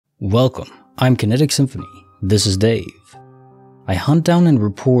Welcome, I'm Kinetic Symphony. This is Dave. I hunt down and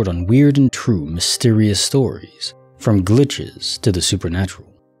report on weird and true mysterious stories, from glitches to the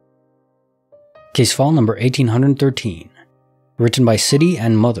supernatural. Case file number 1813, written by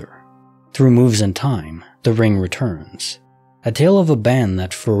cityandmother. Through moves and time, the ring returns. A tale of a band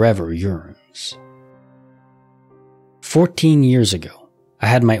that forever yearns. 14 years ago, I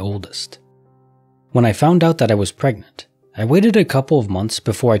had my oldest. When I found out that I was pregnant, I waited a couple of months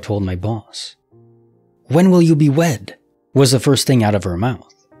before I told my boss. "When will you be wed?" was the first thing out of her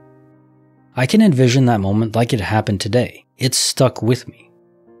mouth. I can envision that moment like it happened today. It stuck with me.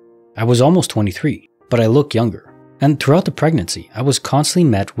 I was almost 23, but I look younger, and throughout the pregnancy, I was constantly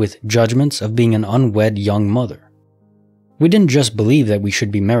met with judgments of being an unwed young mother. We didn't just believe that we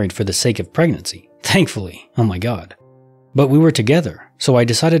should be married for the sake of pregnancy, thankfully, oh my god. But we were together, so I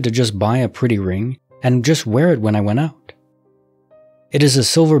decided to just buy a pretty ring and just wear it when I went out. It is a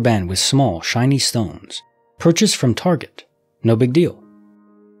silver band with small, shiny stones, purchased from Target. No big deal.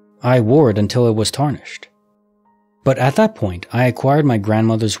 I wore it until it was tarnished. But at that point, I acquired my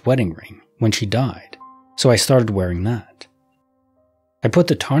grandmother's wedding ring when she died, so I started wearing that. I put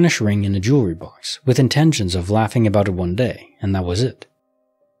the tarnished ring in a jewelry box with intentions of laughing about it one day, and that was it.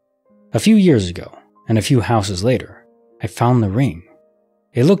 A few years ago, and a few houses later, I found the ring.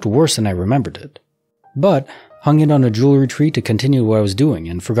 It looked worse than I remembered it, but hung it on a jewelry tree to continue what I was doing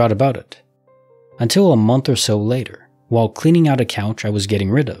and forgot about it. Until a month or so later, while cleaning out a couch I was getting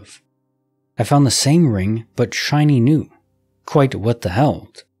rid of, I found the same ring but shiny new. Quite what the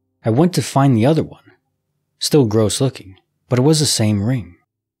hell. I went to find the other one. Still gross looking, but it was the same ring.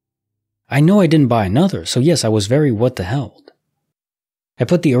 I know I didn't buy another, so yes, I was very what the hell. I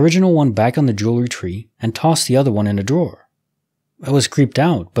put the original one back on the jewelry tree and tossed the other one in a drawer. I was creeped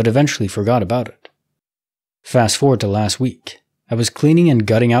out, but eventually forgot about it. Fast forward to last week. I was cleaning and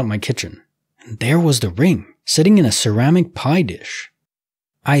gutting out my kitchen, and there was the ring, sitting in a ceramic pie dish.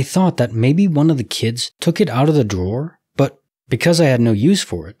 I thought that maybe one of the kids took it out of the drawer, but because I had no use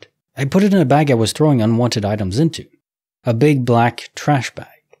for it, I put it in a bag I was throwing unwanted items into. A big black trash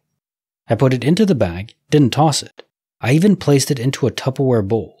bag. I put it into the bag, didn't toss it. I even placed it into a Tupperware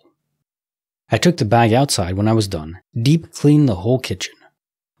bowl. I took the bag outside when I was done, deep cleaned the whole kitchen.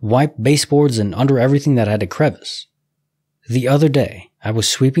 Wiped baseboards and under everything that had a crevice. The other day, I was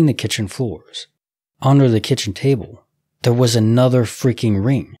sweeping the kitchen floors. Under the kitchen table, there was another freaking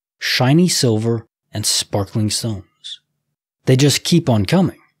ring, shiny silver and sparkling stones. They just keep on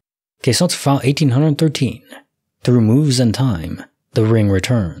coming. Case file 1813. Through moves and time, the ring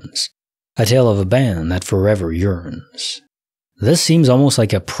returns. A tale of a band that forever yearns. This seems almost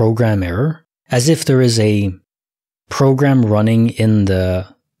like a program error, as if there is a program running in the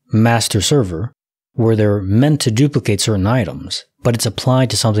master server where they're meant to duplicate certain items, but it's applied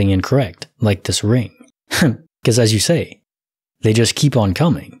to something incorrect, like this ring. Because as you say, they just keep on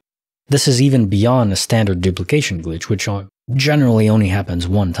coming. This is even beyond a standard duplication glitch, which generally only happens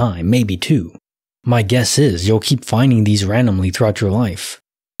one time, maybe two. My guess is you'll keep finding these randomly throughout your life,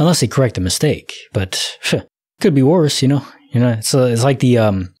 unless they correct a mistake, but could be worse, you know, it's like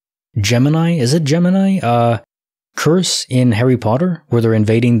the Gemini, is it Gemini? Curse in Harry Potter, where they're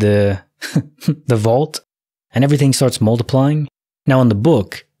invading the the vault, and everything starts multiplying. Now in the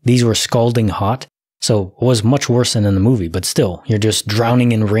book, these were scalding hot, so it was much worse than in the movie, but still, you're just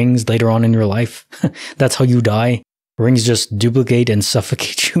drowning in rings later on in your life. That's how you die. Rings just duplicate and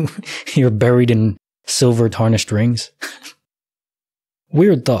suffocate you. You're buried in silver tarnished rings.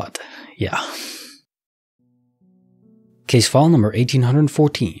 Weird thought, yeah. Case file number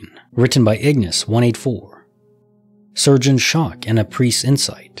 1814, written by Ignis 184. Surgeon's shock and a priest's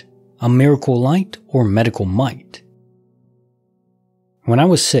insight. A miracle light or medical might? When I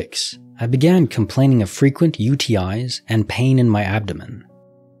was 6, I began complaining of frequent UTIs and pain in my abdomen.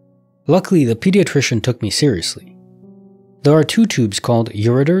 Luckily, the pediatrician took me seriously. There are 2 tubes called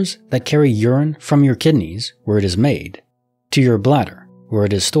ureters that carry urine from your kidneys, where it is made, to your bladder, where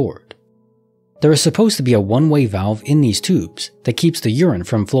it is stored. There is supposed to be a one-way valve in these tubes that keeps the urine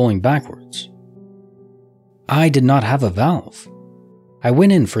from flowing backwards. I did not have a valve. I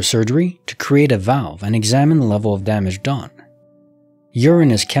went in for surgery to create a valve and examine the level of damage done. Urine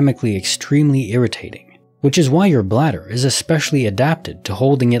is chemically extremely irritating, which is why your bladder is especially adapted to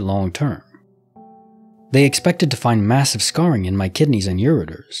holding it long term. They expected to find massive scarring in my kidneys and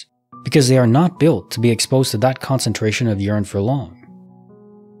ureters, because they are not built to be exposed to that concentration of urine for long.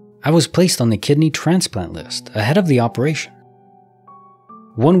 I was placed on the kidney transplant list ahead of the operation.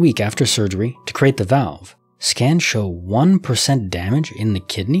 1 week after surgery to create the valve, scans show 1% damage in the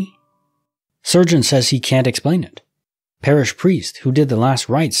kidney? Surgeon says he can't explain it. parish priest who did the last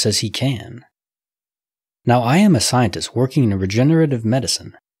rites says he can. Now, I am a scientist working in regenerative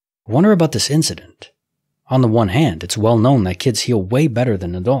medicine. I wonder about this incident. On the one hand, it's well known that kids heal way better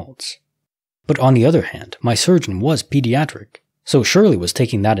than adults. But on the other hand, my surgeon was pediatric, so surely was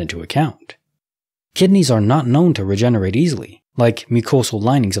taking that into account. Kidneys are not known to regenerate easily, like mucosal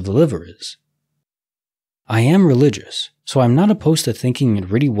linings of the liver is. I am religious, so I'm not opposed to thinking it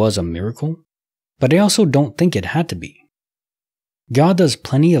really was a miracle, but I also don't think it had to be. God does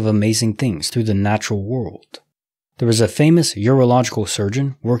plenty of amazing things through the natural world. There is a famous urological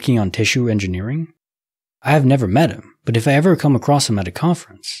surgeon working on tissue engineering. I have never met him, but if I ever come across him at a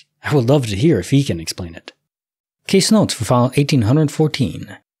conference, I would love to hear if he can explain it. Case notes for file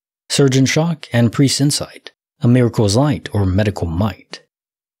 1814. Surgeon shock and priest insight. A miracle's light or medical might.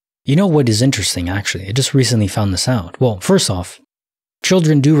 You know what is interesting actually? I just recently found this out. Well, first off,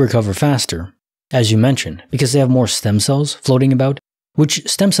 children do recover faster, as you mentioned, because they have more stem cells floating about, which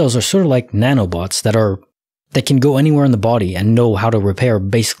stem cells are sort of like nanobots that can go anywhere in the body and know how to repair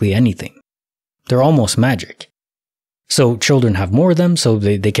basically anything. They're almost magic. So children have more of them, so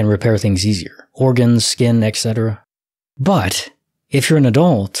they can repair things easier. Organs, skin, etc. But if you're an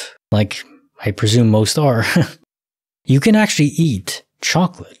adult, like I presume most are, you can actually eat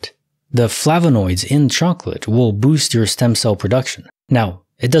chocolate. The flavonoids in chocolate will boost your stem cell production. Now,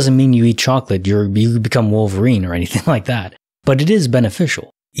 it doesn't mean you eat chocolate, you become Wolverine or anything like that, but it is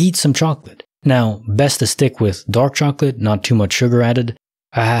beneficial. Eat some chocolate. Now, best to stick with dark chocolate, not too much sugar added.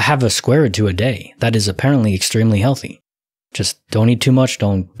 Have a square or two a day. That is apparently extremely healthy. Just don't eat too much,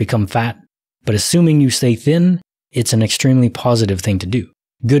 don't become fat. But assuming you stay thin, it's an extremely positive thing to do.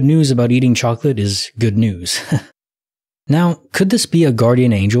 Good news about eating chocolate is good news. Now, could this be a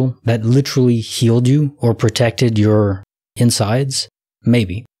guardian angel that literally healed you or protected your insides?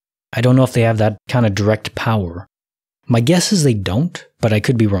 Maybe. I don't know if they have that kind of direct power. My guess is they don't, but I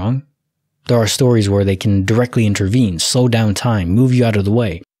could be wrong. There are stories where they can directly intervene, slow down time, move you out of the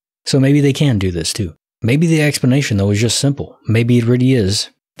way. So maybe they can do this too. Maybe the explanation though is just simple. Maybe it really is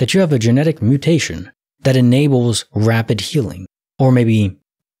that you have a genetic mutation that enables rapid healing. Or maybe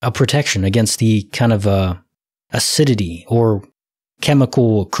a protection against the kind of acidity or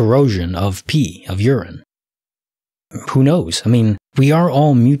chemical corrosion of pee, of urine. Who knows? I mean, we are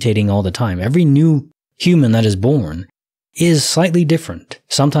all mutating all the time. Every new human that is born is slightly different,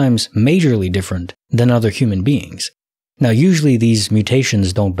 sometimes majorly different than other human beings. Now, usually these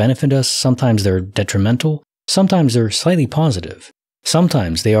mutations don't benefit us, sometimes they're detrimental, sometimes they're slightly positive,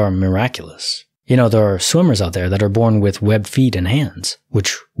 sometimes they are miraculous. You know, there are swimmers out there that are born with webbed feet and hands,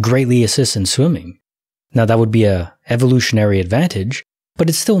 which greatly assists in swimming. Now, that would be an evolutionary advantage, but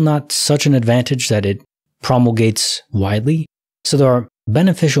it's still not such an advantage that it promulgates widely. So there are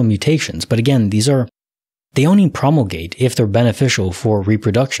beneficial mutations, but again, they only promulgate if they're beneficial for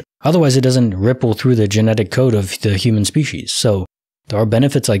reproduction. Otherwise, it doesn't ripple through the genetic code of the human species. So there are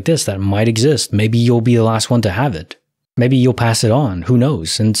benefits like this that might exist. Maybe you'll be the last one to have it. Maybe you'll pass it on. Who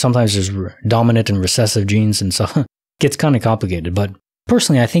knows? And sometimes there's dominant and recessive genes, and so it gets kind of complicated. But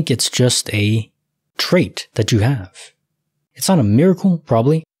personally, I think it's just a trait that you have. It's not a miracle,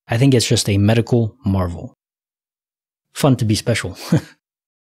 probably. I think it's just a medical marvel. Fun to be special.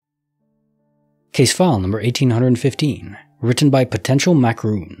 Case file number 1815, written by Potential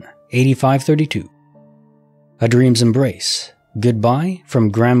Macaroon, 8532. A Dream's Embrace. Goodbye from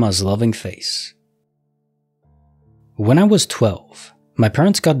Grandma's Loving Face. When I was 12, my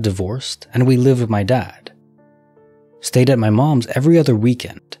parents got divorced and we lived with my dad. Stayed at my mom's every other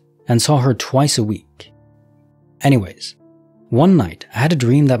weekend and saw her twice a week. Anyways, one night I had a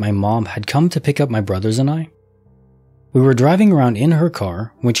dream that my mom had come to pick up my brothers and I. We were driving around in her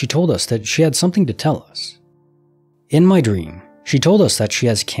car when she told us that she had something to tell us. In my dream, she told us that she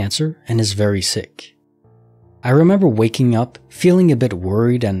has cancer and is very sick. I remember waking up, feeling a bit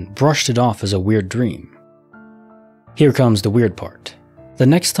worried and brushed it off as a weird dream. Here comes the weird part. The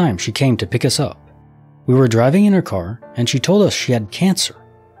next time she came to pick us up, we were driving in her car and she told us she had cancer.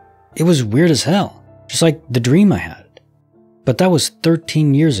 It was weird as hell, just like the dream I had. But that was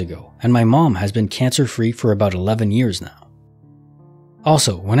 13 years ago, and my mom has been cancer-free for about 11 years now.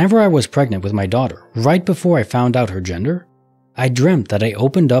 Also, whenever I was pregnant with my daughter, right before I found out her gender, I dreamt that I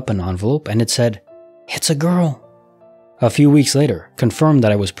opened up an envelope and it said, "It's a girl." A few weeks later, confirmed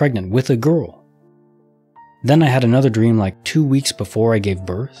that I was pregnant with a girl. Then I had another dream like 2 weeks before I gave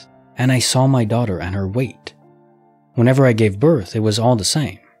birth, and I saw my daughter and her weight. Whenever I gave birth, it was all the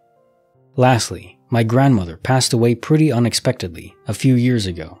same. Lastly, my grandmother passed away pretty unexpectedly a few years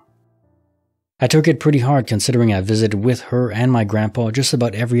ago. I took it pretty hard considering I visited with her and my grandpa just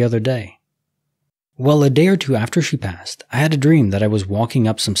about every other day. Well, a day or two after she passed, I had a dream that I was walking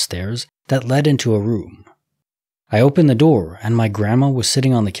up some stairs that led into a room. I opened the door and my grandma was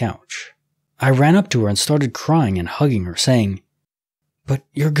sitting on the couch. I ran up to her and started crying and hugging her, saying, "But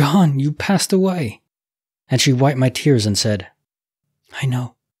you're gone, you passed away." And she wiped my tears and said, "I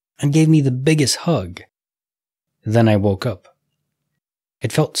know," and gave me the biggest hug. Then I woke up.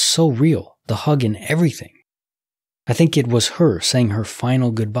 It felt so real, the hug and everything. I think it was her saying her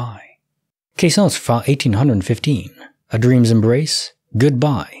final goodbye. Case notes file 1815. A dream's embrace,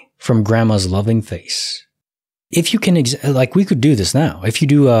 goodbye from grandma's loving face. If you can, we could do this now. If you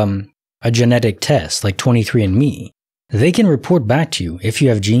do a genetic test like 23andMe, they can report back to you if you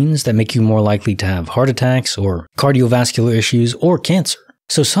have genes that make you more likely to have heart attacks or cardiovascular issues or cancer.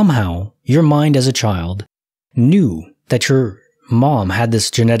 So somehow, your mind as a child knew that your mom had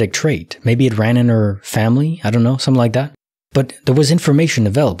this genetic trait. Maybe it ran in her family, I don't know, something like that. But there was information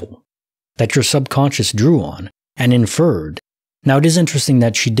available that your subconscious drew on and inferred. Now, it is interesting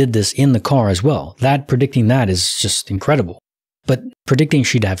that she did this in the car as well. Predicting that is just incredible. But predicting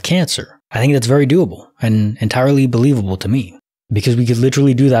she'd have cancer, I think that's very doable and entirely believable to me, because we could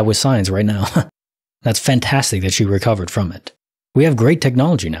literally do that with science right now. That's fantastic that she recovered from it. We have great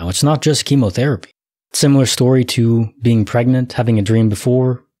technology now. It's not just chemotherapy. Similar story to being pregnant, having a dream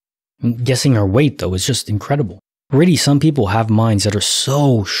before. Guessing her weight, though, is just incredible. Really, some people have minds that are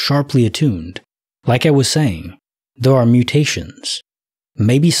so sharply attuned. Like I was saying, there are mutations.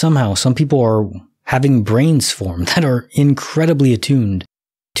 Maybe somehow some people are having brains formed that are incredibly attuned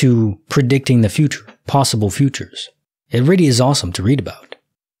to predicting the future, possible futures. It really is awesome to read about.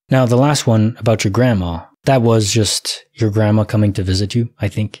 Now, the last one about your grandma, that was just your grandma coming to visit you, I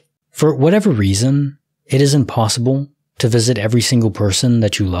think. For whatever reason, it isn't possible to visit every single person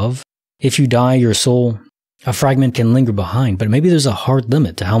that you love. If you die, your soul, a fragment can linger behind, but maybe there's a hard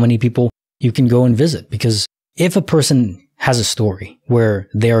limit to how many people you can go and visit. Because if a person has a story where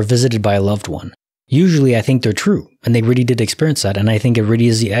they are visited by a loved one, usually I think they're true, and they really did experience that, and I think it really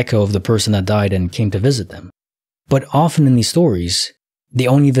is the echo of the person that died and came to visit them. But often in these stories, they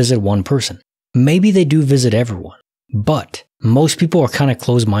only visit one person. Maybe they do visit everyone, but most people are kind of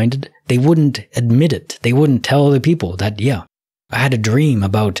closed-minded. They wouldn't admit it. They wouldn't tell other people that, yeah, I had a dream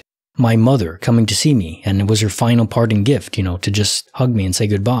about my mother coming to see me, and it was her final parting gift, to just hug me and say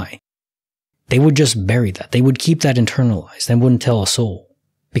goodbye. They would just bury that. They would keep that internalized. They wouldn't tell a soul,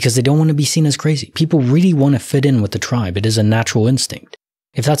 because they don't want to be seen as crazy. People really want to fit in with the tribe. It is a natural instinct.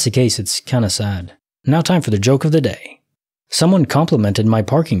 If that's the case, it's kind of sad. Now time for the joke of the day. Someone complimented my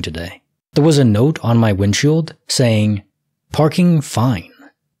parking today. There was a note on my windshield saying, "Parking fine."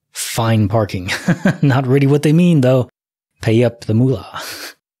 Fine parking. Not really what they mean, though. Pay up the moolah.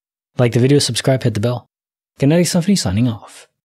 Like the video, subscribe, hit the bell. Kinetic Symphony signing off.